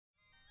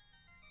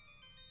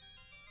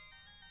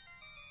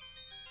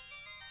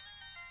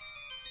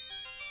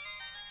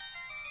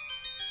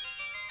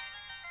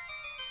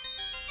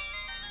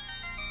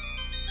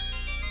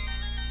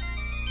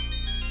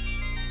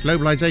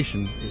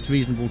Globalisation, it's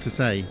reasonable to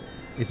say,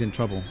 is in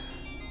trouble.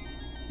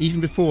 Even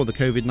before the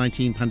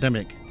COVID-19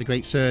 pandemic, the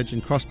great surge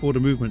in cross-border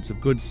movements of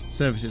goods,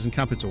 services and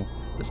capital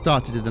that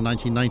started in the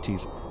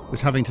 1990s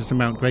was having to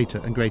surmount greater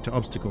and greater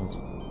obstacles.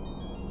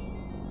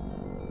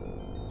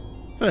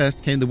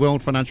 First came the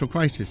world financial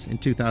crisis in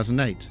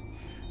 2008.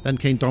 Then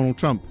came Donald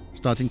Trump,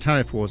 starting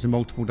tariff wars in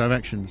multiple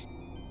directions,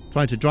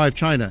 trying to drive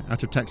China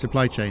out of tech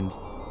supply chains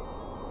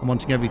and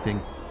wanting everything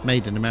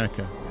made in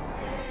America.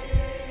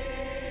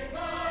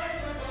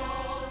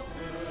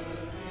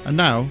 And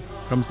now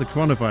comes the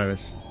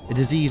coronavirus, a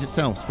disease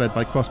itself spread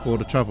by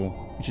cross-border travel,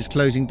 which is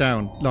closing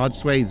down large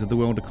swathes of the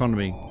world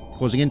economy,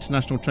 causing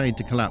international trade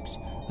to collapse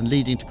and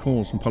leading to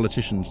calls from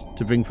politicians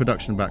to bring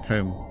production back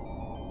home.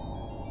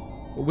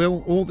 But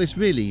will all this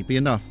really be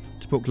enough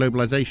to put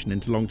globalisation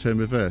into long-term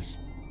reverse?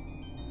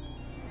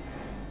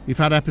 We've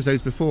had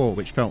episodes before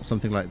which felt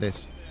something like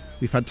this.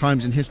 We've had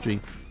times in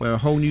history where a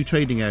whole new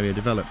trading area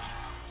developed.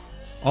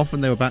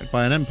 Often they were backed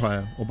by an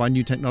empire or by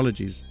new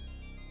technologies.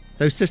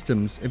 Those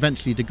systems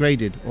eventually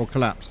degraded or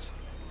collapsed,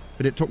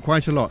 but it took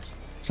quite a lot,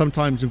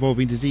 sometimes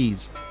involving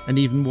disease and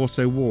even more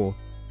so war,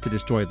 to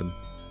destroy them.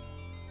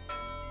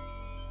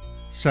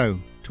 So,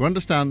 to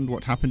understand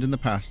what happened in the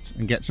past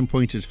and get some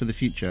pointers for the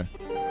future,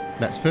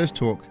 let's first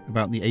talk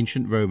about the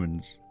ancient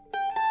Romans.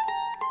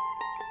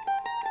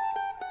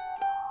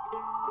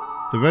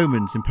 The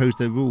Romans imposed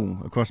their rule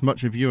across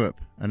much of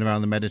Europe and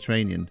around the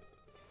Mediterranean.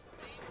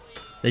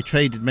 They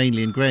traded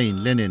mainly in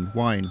grain, linen,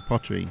 wine,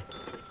 pottery.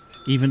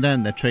 Even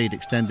then, their trade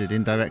extended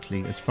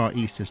indirectly as far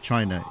east as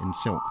China in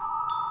silk.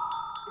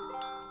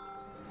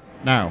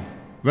 Now,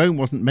 Rome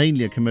wasn't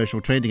mainly a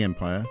commercial trading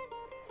empire,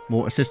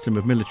 more a system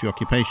of military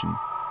occupation.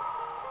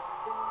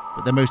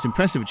 But their most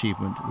impressive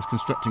achievement was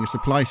constructing a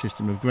supply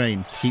system of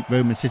grain to keep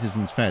Roman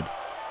citizens fed,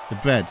 the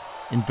bread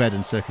in bread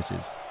and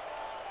circuses.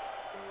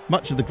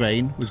 Much of the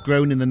grain was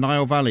grown in the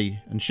Nile Valley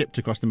and shipped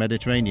across the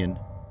Mediterranean.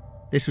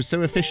 This was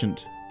so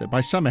efficient that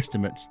by some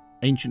estimates,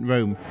 ancient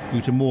Rome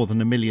grew to more than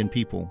 1 million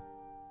people.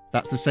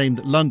 That's the same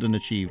that London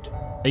achieved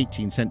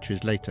 18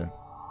 centuries later.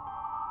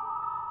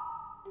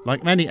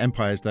 Like many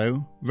empires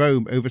though,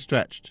 Rome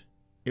overstretched.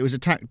 It was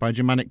attacked by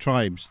Germanic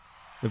tribes,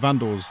 the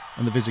Vandals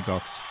and the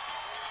Visigoths,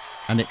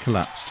 and it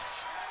collapsed.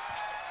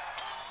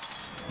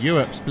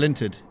 Europe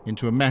splintered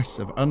into a mess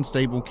of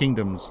unstable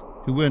kingdoms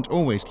who weren't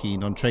always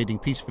keen on trading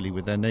peacefully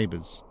with their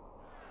neighbours.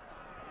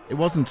 It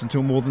wasn't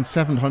until more than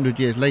 700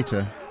 years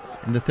later,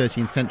 in the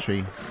 13th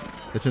century,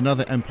 that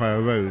another empire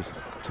arose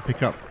to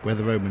pick up where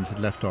the Romans had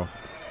left off.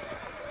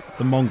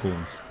 The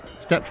Mongols.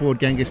 Step forward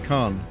Genghis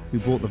Khan, who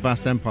brought the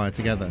vast empire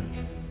together.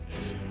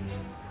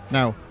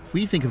 Now,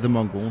 we think of the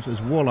Mongols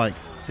as warlike,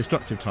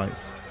 destructive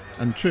types,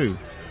 and true,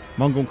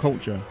 Mongol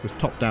culture was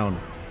top-down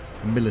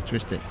and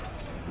militaristic.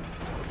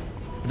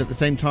 But at the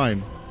same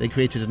time, they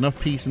created enough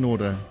peace and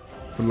order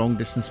for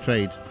long-distance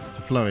trade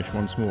to flourish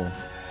once more.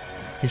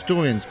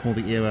 Historians call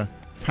the era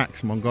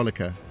Pax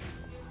Mongolica.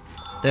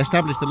 They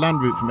established the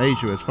land route from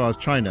Asia as far as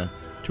China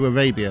to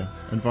Arabia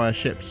and via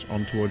ships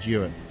on towards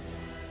Europe.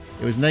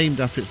 It was named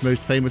after its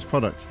most famous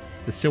product,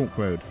 the Silk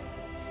Road,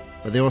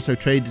 but they also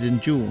traded in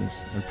jewels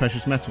and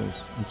precious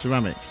metals and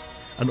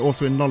ceramics, and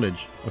also in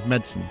knowledge of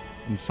medicine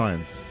and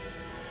science.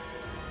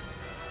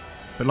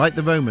 But like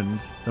the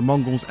Romans, the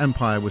Mongols'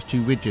 empire was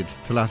too rigid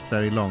to last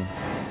very long.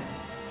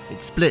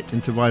 It split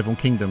into rival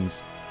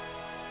kingdoms.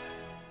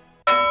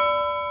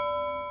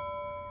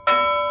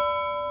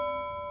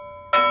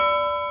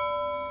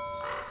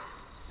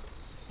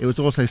 It was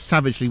also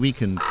savagely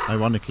weakened,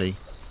 ironically,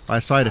 by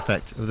a side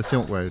effect of the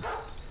Silk Road.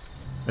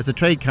 As the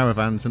trade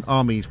caravans and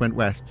armies went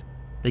west,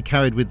 they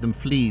carried with them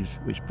fleas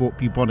which brought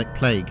bubonic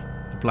plague,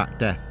 the Black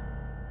Death.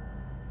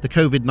 The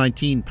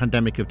COVID-19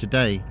 pandemic of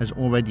today has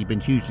already been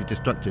hugely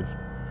destructive.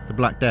 The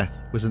Black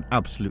Death was an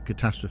absolute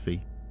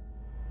catastrophe.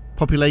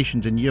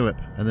 Populations in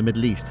Europe and the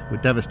Middle East were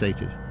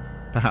devastated.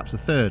 Perhaps a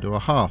third or a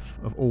half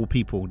of all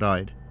people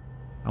died.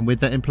 And with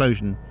that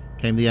implosion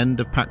came the end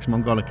of Pax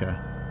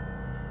Mongolica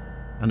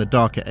and a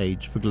darker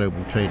age for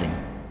global trading.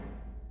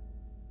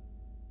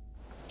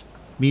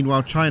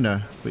 Meanwhile,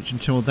 China, which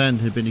until then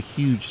had been a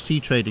huge sea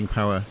trading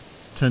power,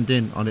 turned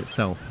in on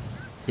itself.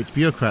 Its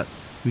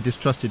bureaucrats, who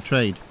distrusted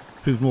trade,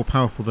 proved more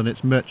powerful than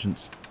its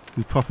merchants,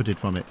 who profited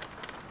from it.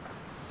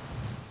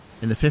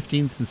 In the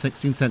 15th and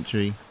 16th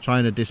century,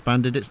 China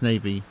disbanded its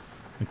navy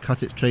and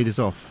cut its traders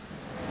off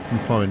from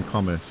foreign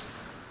commerce.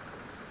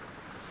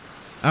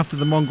 After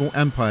the Mongol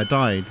Empire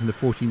died in the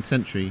 14th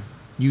century,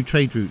 new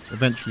trade routes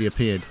eventually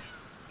appeared.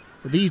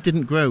 But these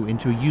didn't grow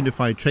into a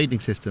unified trading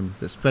system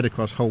that spread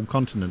across whole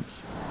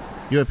continents.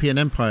 European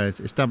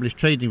empires established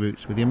trading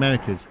routes with the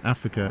Americas,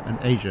 Africa and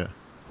Asia.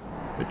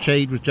 But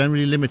trade was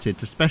generally limited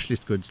to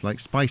specialist goods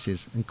like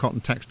spices and cotton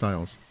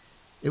textiles.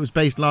 It was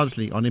based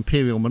largely on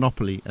imperial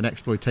monopoly and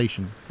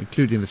exploitation,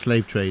 including the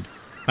slave trade,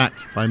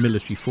 backed by a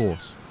military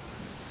force.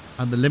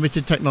 And the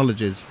limited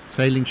technologies,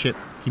 sailing ship,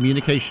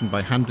 communication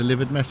by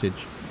hand-delivered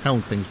message,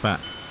 held things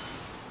back.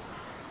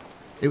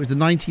 It was the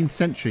 19th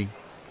century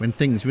when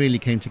things really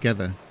came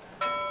together.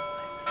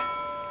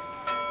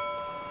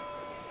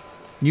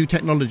 New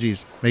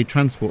technologies made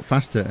transport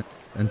faster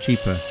and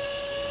cheaper.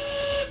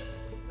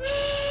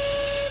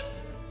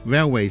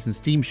 Railways and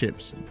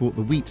steamships brought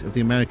the wheat of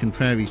the American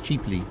prairies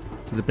cheaply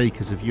to the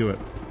bakers of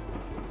Europe.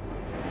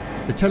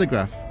 The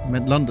telegraph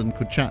meant London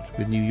could chat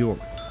with New York.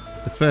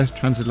 The first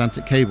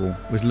transatlantic cable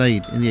was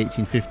laid in the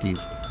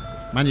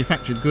 1850s.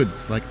 Manufactured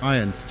goods like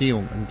iron, steel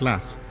and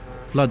glass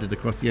flooded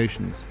across the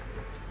oceans,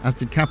 as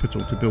did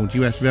capital to build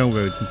US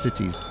railroads and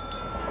cities,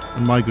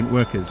 and migrant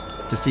workers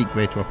to seek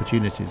greater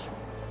opportunities.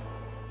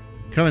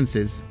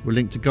 Currencies were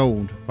linked to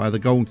gold via the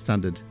gold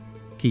standard,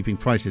 keeping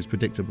prices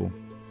predictable.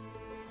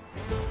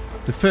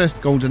 The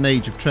first golden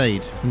age of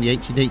trade, from the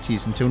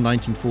 1880s until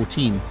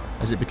 1914,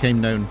 as it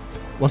became known,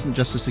 wasn't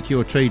just a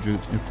secure trade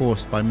route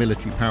enforced by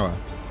military power.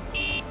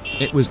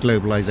 It was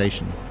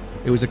globalization.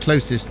 It was the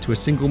closest to a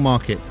single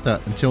market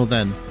that, until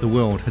then, the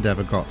world had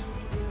ever got.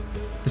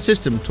 The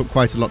system took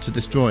quite a lot to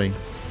destroy,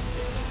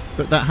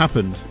 but that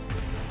happened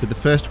with the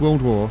First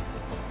World War,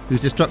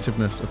 whose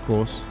destructiveness, of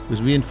course,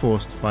 was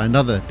reinforced by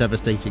another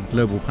devastating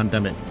global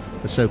pandemic,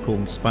 the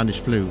so-called Spanish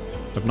flu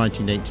of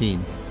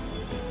 1918,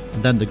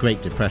 and then the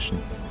Great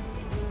Depression.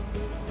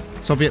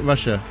 Soviet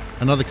Russia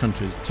and other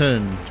countries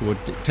turned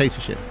toward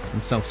dictatorship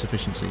and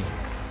self-sufficiency.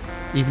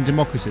 Even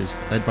democracies,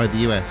 led by the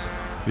US,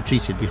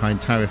 retreated behind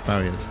tariff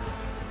barriers.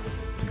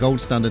 The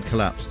gold standard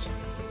collapsed.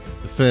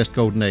 The first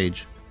golden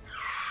age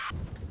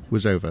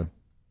was over.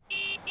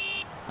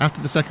 After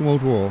the Second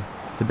World War,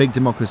 the big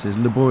democracies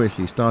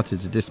laboriously started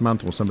to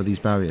dismantle some of these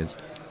barriers.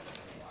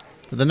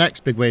 But the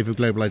next big wave of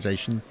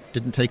globalization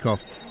didn't take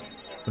off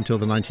until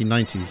the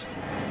 1990s.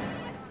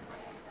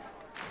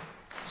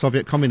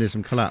 Soviet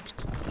communism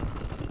collapsed.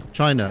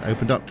 China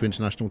opened up to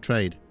international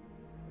trade.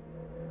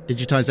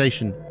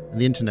 Digitization and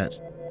the internet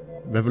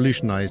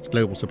revolutionized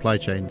global supply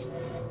chains.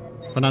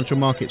 Financial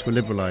markets were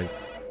liberalized.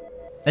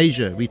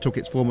 Asia retook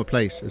its former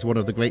place as one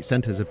of the great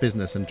centers of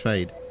business and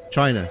trade.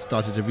 China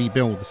started to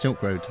rebuild the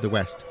Silk Road to the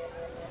west.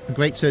 A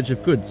great surge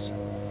of goods,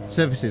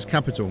 services,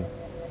 capital,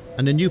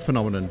 and a new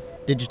phenomenon,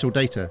 digital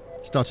data,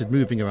 started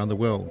moving around the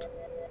world.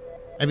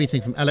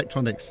 Everything from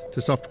electronics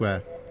to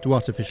software to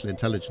artificial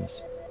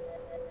intelligence.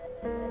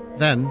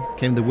 Then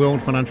came the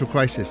world financial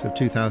crisis of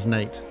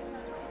 2008.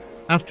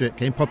 After it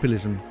came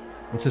populism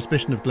and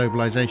suspicion of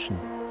globalization.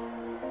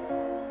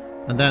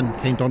 And then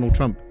came Donald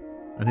Trump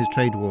and his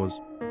trade wars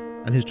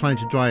and his trying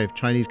to drive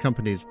Chinese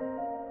companies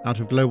out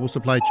of global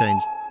supply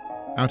chains,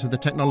 out of the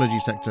technology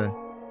sector,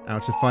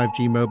 out of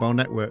 5G mobile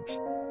networks,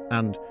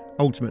 and,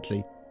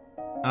 ultimately,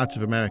 out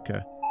of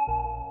America.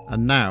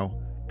 And now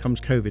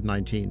comes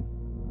COVID-19.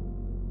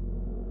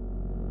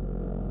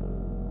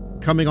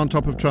 Coming on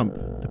top of Trump,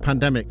 the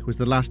pandemic was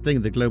the last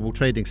thing the global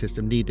trading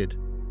system needed.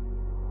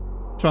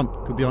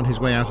 Trump could be on his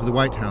way out of the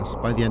White House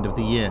by the end of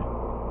the year.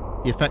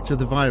 The effects of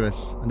the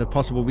virus and of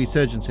possible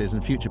resurgences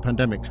and future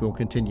pandemics will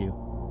continue.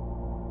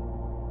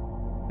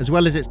 As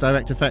well as its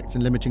direct effects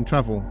in limiting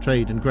travel,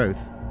 trade and growth,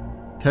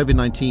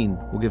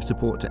 COVID-19 will give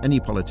support to any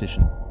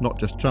politician, not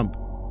just Trump,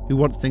 who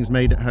wants things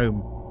made at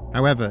home,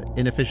 however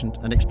inefficient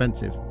and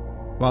expensive,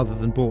 rather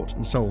than bought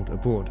and sold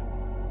abroad.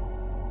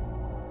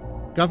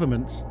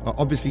 Governments are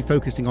obviously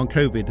focusing on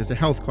COVID as a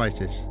health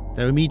crisis,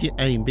 their immediate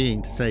aim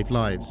being to save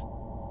lives.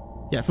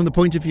 Yet from the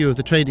point of view of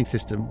the trading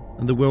system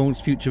and the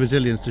world's future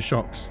resilience to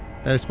shocks,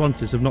 their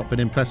responses have not been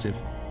impressive.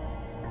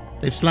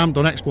 They've slammed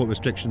on export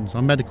restrictions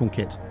on medical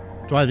kit,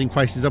 driving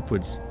prices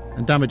upwards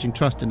and damaging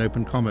trust in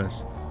open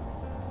commerce.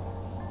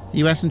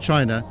 The US and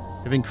China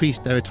have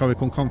increased their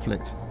rhetorical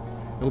conflict.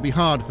 It will be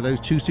hard for those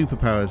two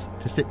superpowers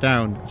to sit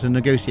down at a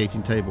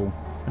negotiating table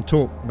and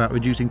talk about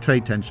reducing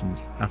trade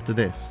tensions after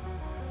this.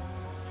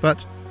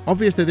 But,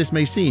 obvious though this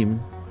may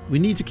seem, we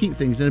need to keep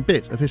things in a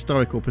bit of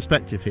historical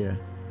perspective here.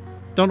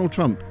 Donald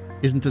Trump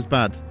isn't as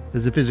bad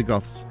as the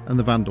Visigoths and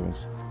the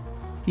Vandals.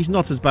 He's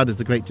not as bad as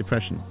the Great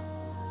Depression.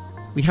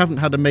 We haven't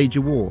had a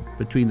major war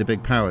between the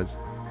big powers.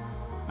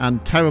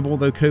 And terrible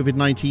though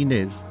COVID-19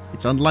 is,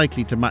 it's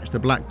unlikely to match the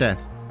Black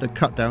Death that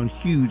cut down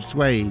huge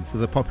swathes of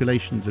the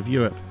populations of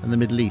Europe and the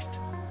Middle East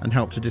and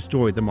helped to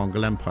destroy the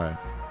Mongol Empire.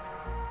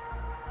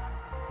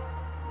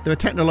 There are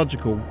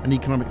technological and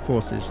economic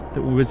forces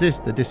that will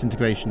resist the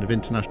disintegration of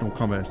international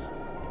commerce.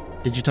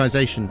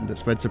 Digitization that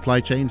spreads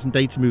supply chains and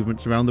data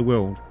movements around the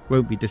world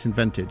won't be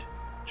disinvented.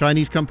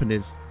 Chinese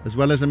companies, as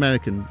well as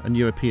American and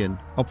European,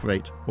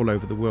 operate all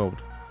over the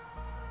world.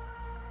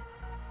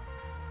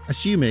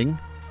 Assuming,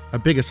 a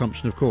big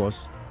assumption of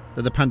course,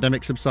 that the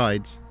pandemic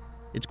subsides,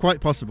 it's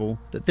quite possible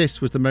that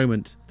this was the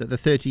moment that the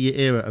 30-year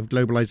era of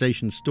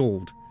globalization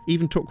stalled,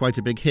 even took quite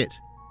a big hit,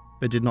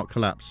 but did not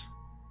collapse.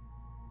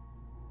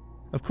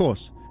 Of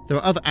course, there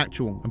are other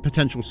actual and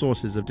potential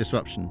sources of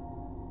disruption.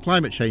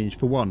 Climate change,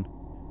 for one,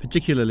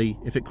 particularly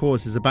if it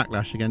causes a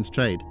backlash against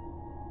trade.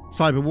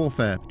 Cyber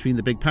warfare between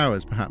the big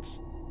powers, perhaps.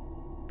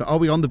 But are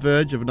we on the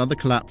verge of another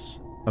collapse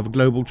of a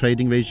global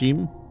trading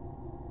regime?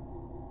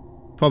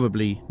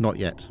 Probably not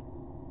yet.